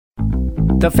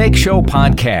The Fake Show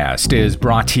podcast is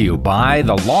brought to you by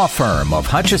the law firm of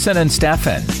Hutchison and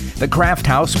Steffen, the Craft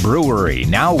House Brewery,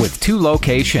 now with 2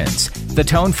 locations, the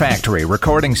Tone Factory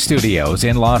Recording Studios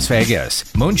in Las Vegas,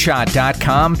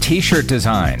 Moonshot.com T-shirt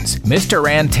designs, Mr.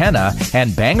 Antenna,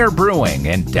 and Banger Brewing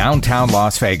in downtown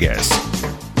Las Vegas.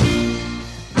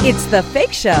 It's The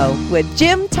Fake Show with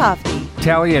Jim Tofte.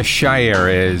 Talia Shire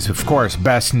is, of course,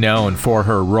 best known for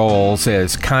her roles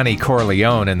as Connie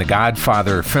Corleone in the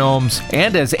Godfather films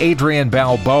and as Adrian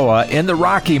Balboa in the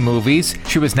Rocky movies.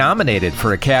 She was nominated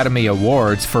for Academy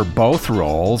Awards for both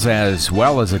roles, as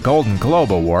well as a Golden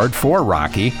Globe Award for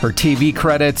Rocky. Her TV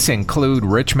credits include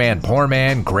Rich Man, Poor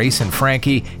Man, Grace and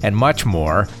Frankie, and much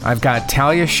more. I've got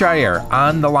Talia Shire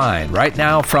on the line right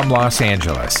now from Los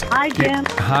Angeles. Hi, Jim.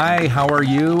 Hi, how are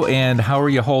you? And how are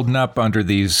you holding up under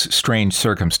these strange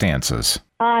circumstances?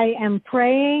 I am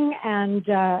praying and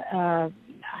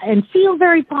feel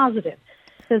very positive,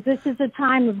 because this is a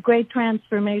time of great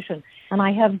transformation, and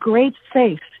I have great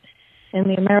faith in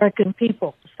the American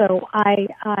people. So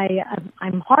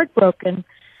I'm heartbroken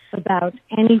about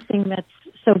anything that's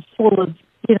so full of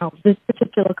this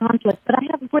particular conflict, but I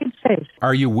have great faith.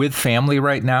 Are you with family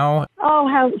right now? Oh,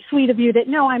 how sweet of you!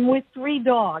 No, I'm with 3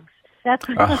 dogs. That's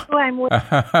who I'm with.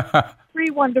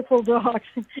 3 wonderful dogs.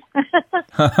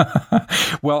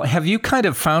 Well, have you kind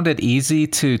of found it easy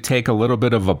to take a little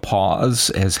bit of a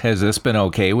pause? Has this been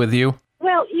okay with you?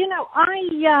 Well,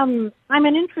 I'm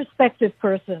an introspective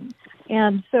person,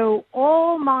 and so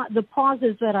all the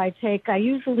pauses that I take, I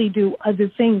usually do other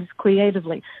things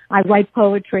creatively. I write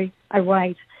poetry. I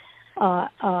write a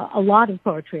lot of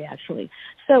poetry, actually.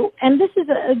 So, and this is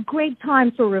a great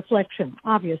time for reflection,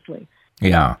 obviously.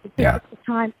 Yeah. It's a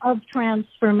time of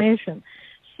transformation.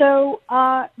 So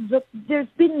there's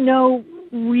been no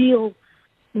real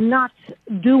not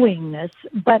doing this,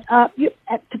 but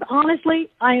honestly,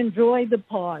 I enjoy the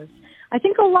pause. I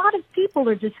think a lot of people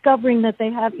are discovering that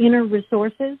they have inner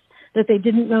resources that they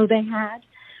didn't know they had,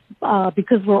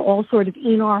 because we're all sort of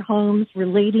in our homes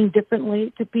relating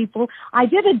differently to people. I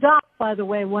did adopt, by the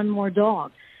way, 1 more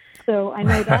dog, so I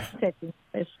know that's taking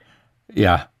place.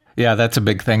 Yeah, that's a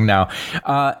big thing now.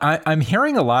 I'm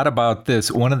hearing a lot about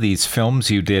this. One of these films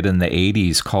you did in the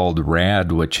 80s called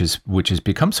Rad, which has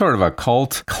become sort of a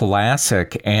cult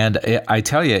classic. And I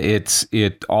tell you, it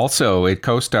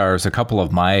co-stars a couple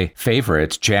of my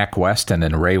favorites, Jack Weston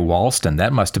and Ray Walston.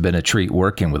 That must have been a treat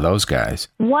working with those guys.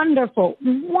 Wonderful,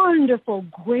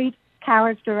 great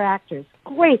character actors.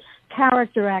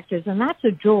 And that's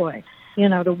a joy,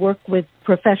 to work with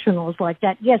professionals like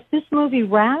that. Yes, this movie,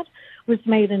 Rad, was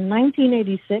made in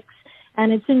 1986,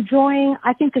 and it's enjoying,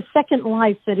 I think, a second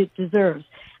life that it deserves.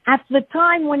 At the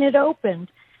time when it opened,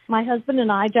 my husband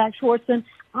and I, Jack Schwartzman,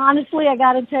 honestly, I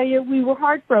got to tell you, we were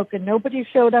heartbroken. Nobody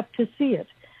showed up to see it.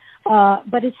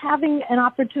 But it's having an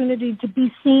opportunity to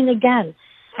be seen again.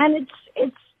 And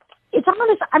it's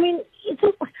honest. I mean,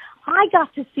 I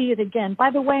got to see it again.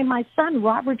 By the way, my son,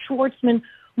 Robert Schwartzman,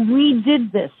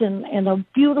 redid this in a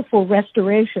beautiful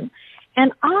restoration.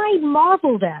 And I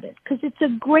marveled at it because it's a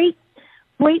great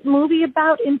movie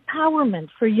about empowerment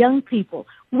for young people,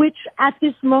 which at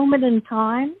this moment in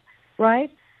time,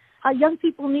 right, young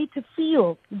people need to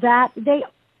feel that they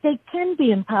can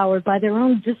be empowered by their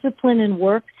own discipline and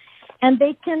work, and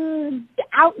they can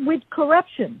outwit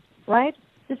corruption, right?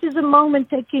 This is a moment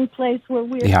taking place where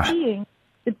we're seeing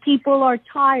that people are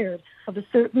tired of a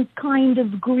certain kind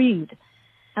of greed.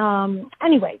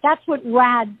 Anyway, that's what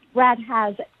Rad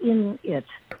has in it.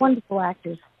 Wonderful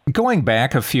actors. Going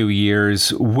back a few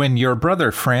years, when your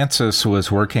brother Francis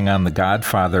was working on The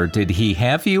Godfather, did he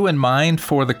have you in mind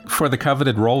for the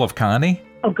coveted role of Connie?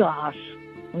 Oh gosh,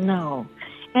 no.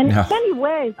 And in many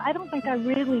ways, I don't think I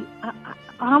really.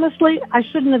 Honestly, I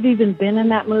shouldn't have even been in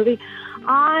that movie.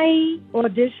 I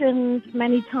auditioned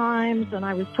many times, and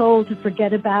I was told to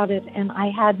forget about it. And I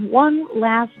had one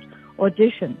last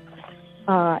audition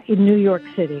in New York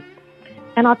City.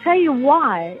 And I'll tell you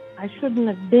why I shouldn't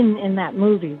have been in that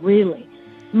movie, really.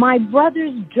 My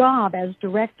brother's job as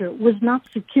director was not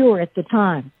secure at the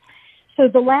time. So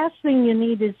the last thing you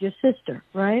need is your sister,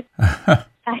 right?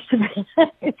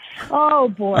 Oh,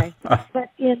 boy. But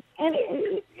it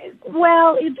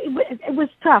was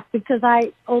tough because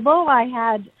although I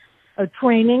had a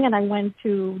training and I went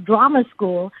to drama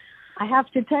school, I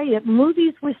have to tell you,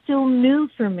 movies were still new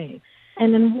for me.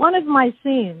 And in one of my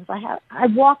scenes, I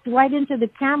walked right into the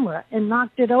camera and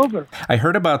knocked it over. I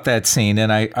heard about that scene,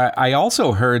 and I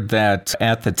also heard that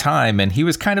at the time, and he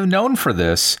was kind of known for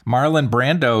this, Marlon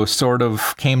Brando sort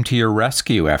of came to your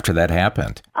rescue after that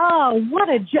happened. Oh, what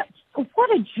a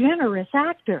generous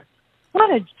actor. What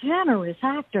a generous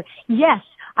actor. Yes,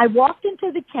 I walked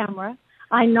into the camera.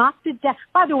 I knocked it down.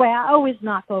 By the way, I always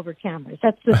knock over cameras.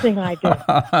 That's the thing I do.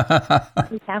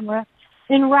 The camera.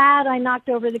 In Rad, I knocked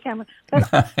over the camera.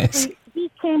 But nice.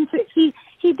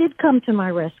 he did come to my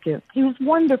rescue. He was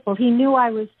wonderful. He knew I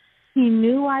was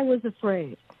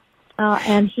afraid.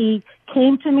 And he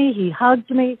came to me, he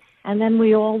hugged me, and then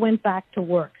we all went back to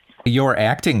work. Your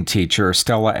acting teacher,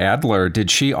 Stella Adler, did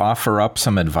she offer up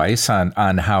some advice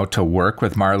on how to work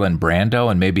with Marlon Brando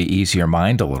and maybe ease your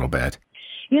mind a little bit?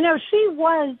 She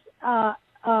was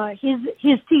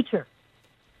his teacher.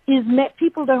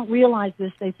 People don't realize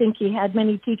this. They think he had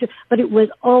many teachers, but it was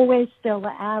always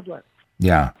Stella Adler.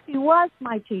 Yeah. She was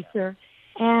my teacher,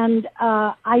 and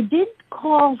I did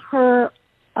call her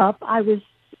up. I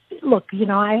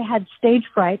had stage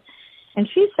fright, and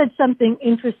she said something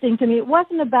interesting to me. It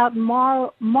wasn't about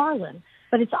Marlon,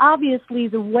 but it's obviously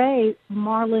the way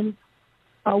Marlon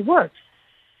works.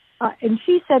 And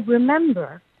she said,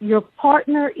 remember, your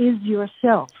partner is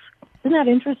yourself. Isn't that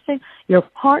interesting? Your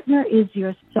partner is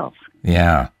yourself.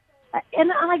 Yeah.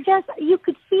 And I guess you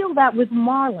could feel that with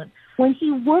Marlon. When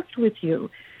he worked with you,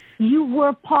 you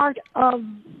were part of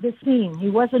the scene. He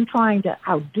wasn't trying to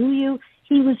outdo you.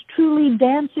 He was truly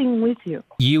dancing with you.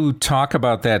 You talk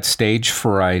about that stage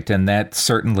fright, and that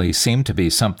certainly seemed to be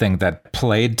something that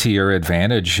played to your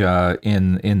advantage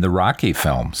in the Rocky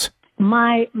films.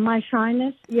 My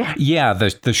shyness? Yeah. Yeah,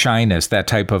 the shyness, that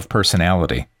type of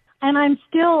personality. And I'm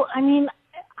still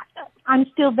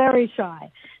very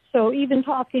shy. So even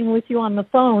talking with you on the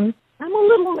phone, I'm a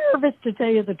little nervous, to tell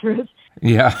you the truth.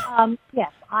 Yeah.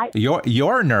 Yes.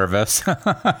 You're nervous.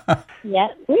 Yeah.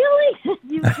 Really?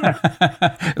 You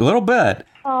a little bit.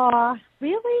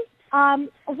 Really? Well,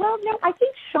 no, I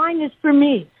think shyness for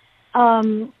me.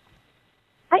 And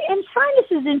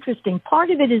shyness is interesting. Part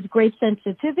of it is great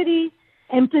sensitivity,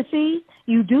 empathy.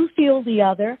 You do feel the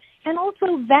other, and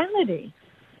also vanity.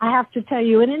 I have to tell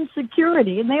you, and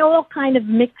insecurity, and they all kind of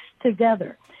mix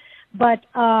together. But,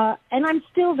 and I'm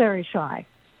still very shy.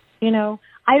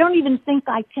 I don't even think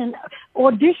I can.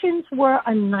 Auditions were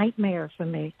a nightmare for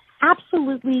me.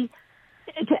 Absolutely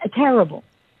terrible.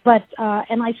 But,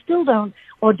 and I still don't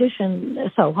audition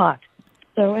so hot.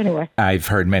 So anyway. I've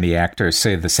heard many actors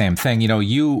say the same thing.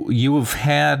 You've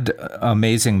had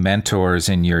amazing mentors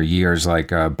in your years,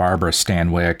 like Barbara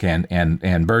Stanwyck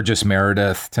and Burgess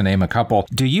Meredith, to name a couple.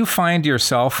 Do you find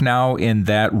yourself now in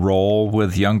that role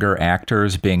with younger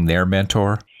actors, being their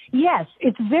mentor? Yes,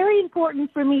 it's very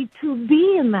important for me to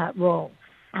be in that role,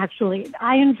 actually.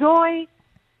 I enjoy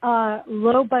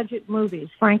low-budget movies,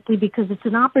 frankly, because it's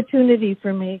an opportunity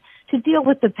for me to deal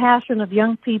with the passion of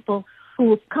young people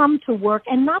who have come to work,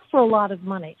 and not for a lot of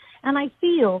money. And I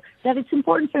feel that it's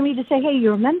important for me to say, hey,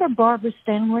 you remember Barbara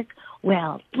Stanwyck?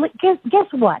 Well, guess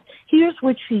what? Here's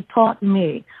what she taught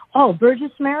me. Oh,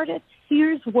 Burgess Meredith?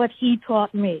 Here's what he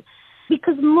taught me.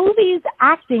 Because movies,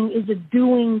 acting is a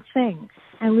doing thing,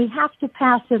 and we have to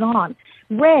pass it on.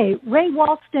 Ray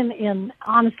Walston in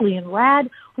Rad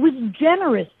was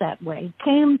generous that way. He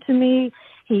came to me,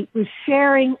 he was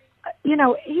sharing, he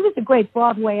was a great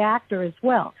Broadway actor as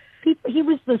well. He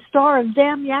was the star of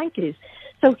Damn Yankees.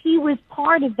 So he was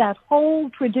part of that whole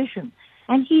tradition.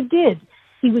 And he did.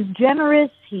 He was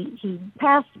generous. He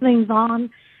passed things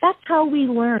on. That's how we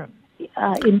learn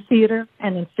in theater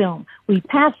and in film. We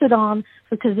pass it on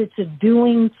because it's a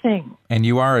doing thing. And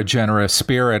you are a generous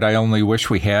spirit. I only wish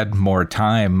we had more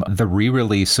time. The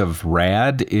re-release of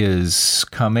Rad is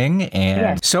coming, and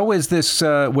yes. So is this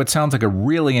what sounds like a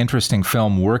really interesting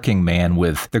film, Working Man,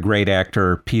 with the great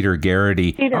actor Peter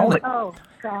Garrity. Oh,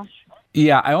 gosh.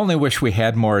 Yeah, I only wish we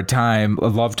had more time. I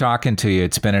love talking to you.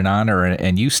 It's been an honor,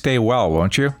 and you stay well,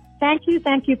 won't you?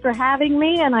 Thank you for having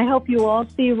me, and I hope you all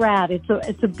see Rad. It's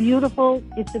a beautiful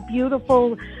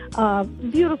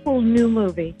new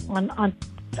movie on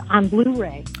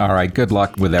Blu-ray. All right, good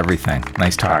luck with everything.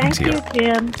 Nice talking to you. Thank you,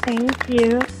 Jim. Thank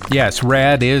you. Yes,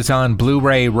 Rad is on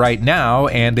Blu-ray right now,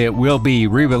 and it will be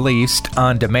re-released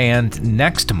on demand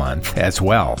next month as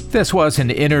well. This was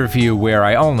an interview where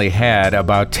I only had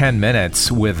about 10 minutes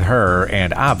with her,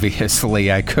 and obviously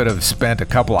I could have spent a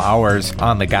couple hours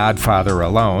on The Godfather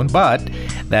alone, but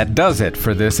that does it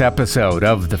for this episode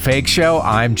of The Fake Show.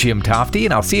 I'm Jim Tofte,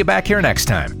 and I'll see you back here next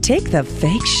time. Take The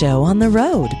Fake Show on the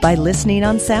road by listening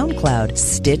on SoundCloud,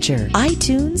 Stitcher,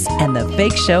 iTunes, and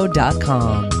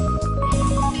thefakeshow.com.